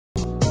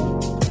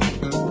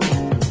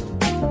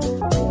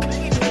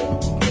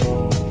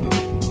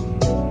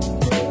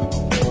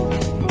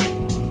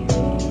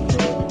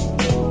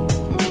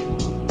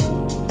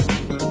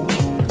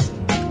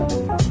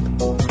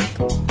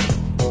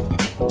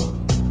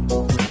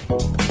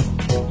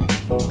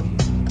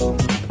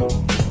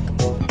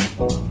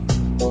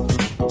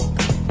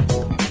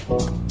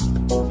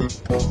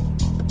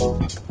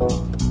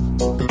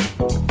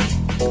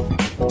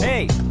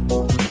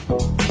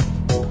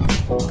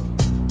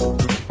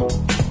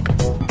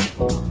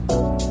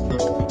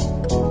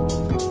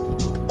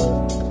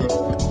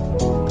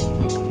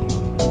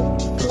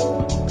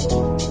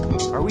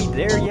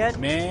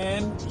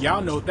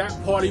y'all know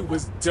that party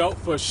was dope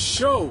for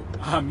sure.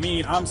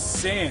 I'm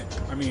saying,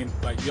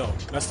 like, yo,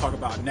 let's talk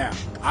about now.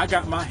 I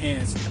got my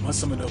hands on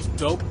some of those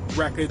dope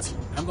records.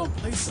 I'm gonna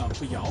play some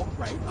for y'all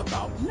right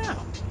about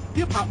now.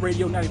 Hip Hop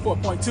Radio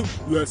 94.2.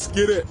 Let's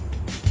get it.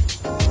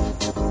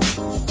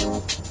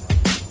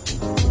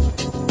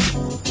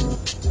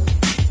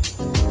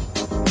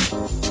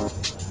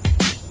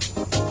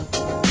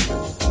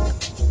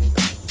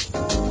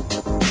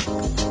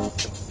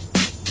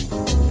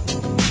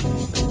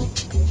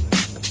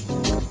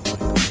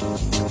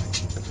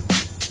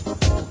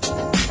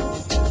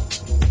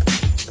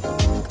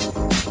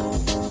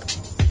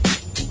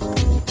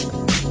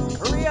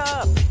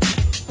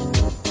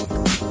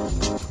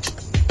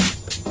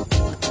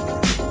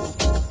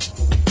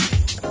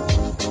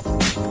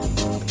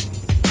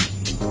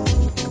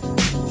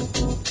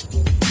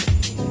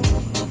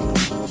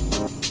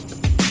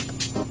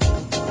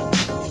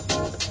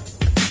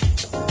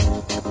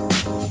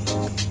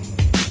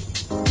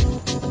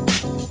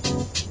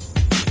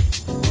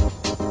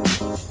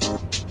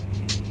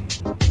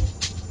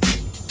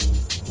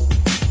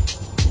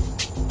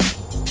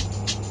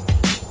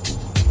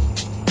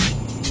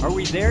 Are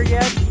we there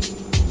yet?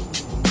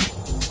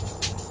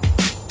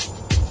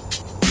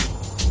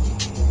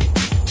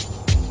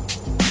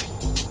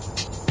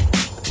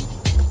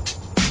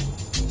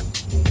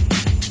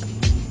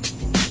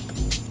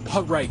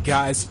 All right,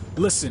 guys,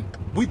 listen,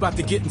 we about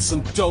to get in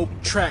some dope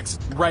tracks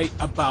right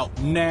about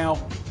now.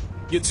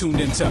 You're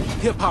tuned into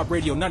Hip Hop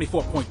Radio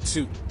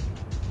 94.2.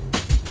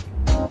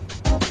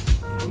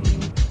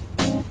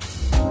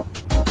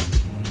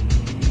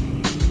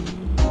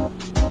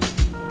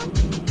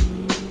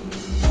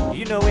 Do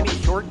you know any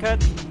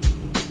shortcuts?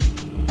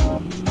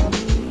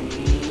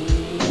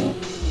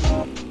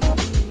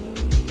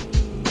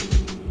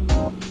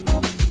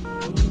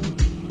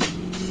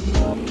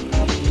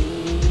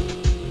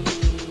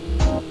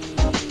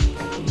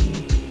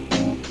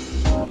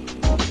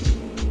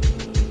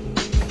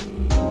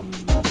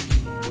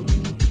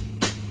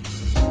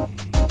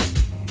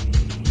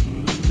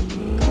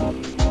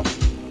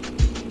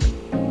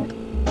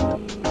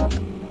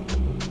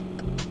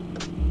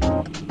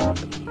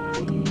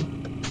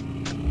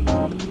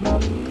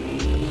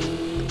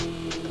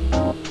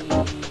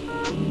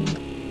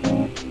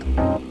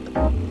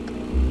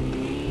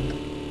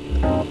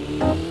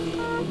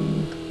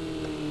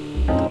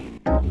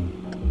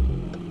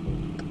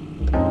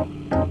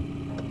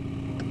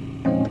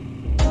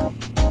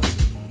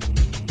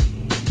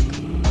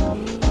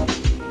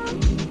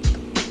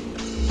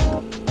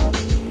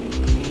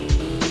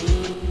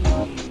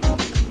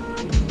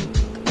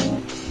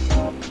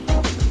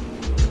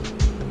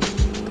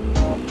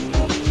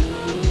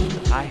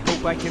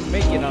 I can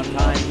make it on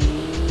time.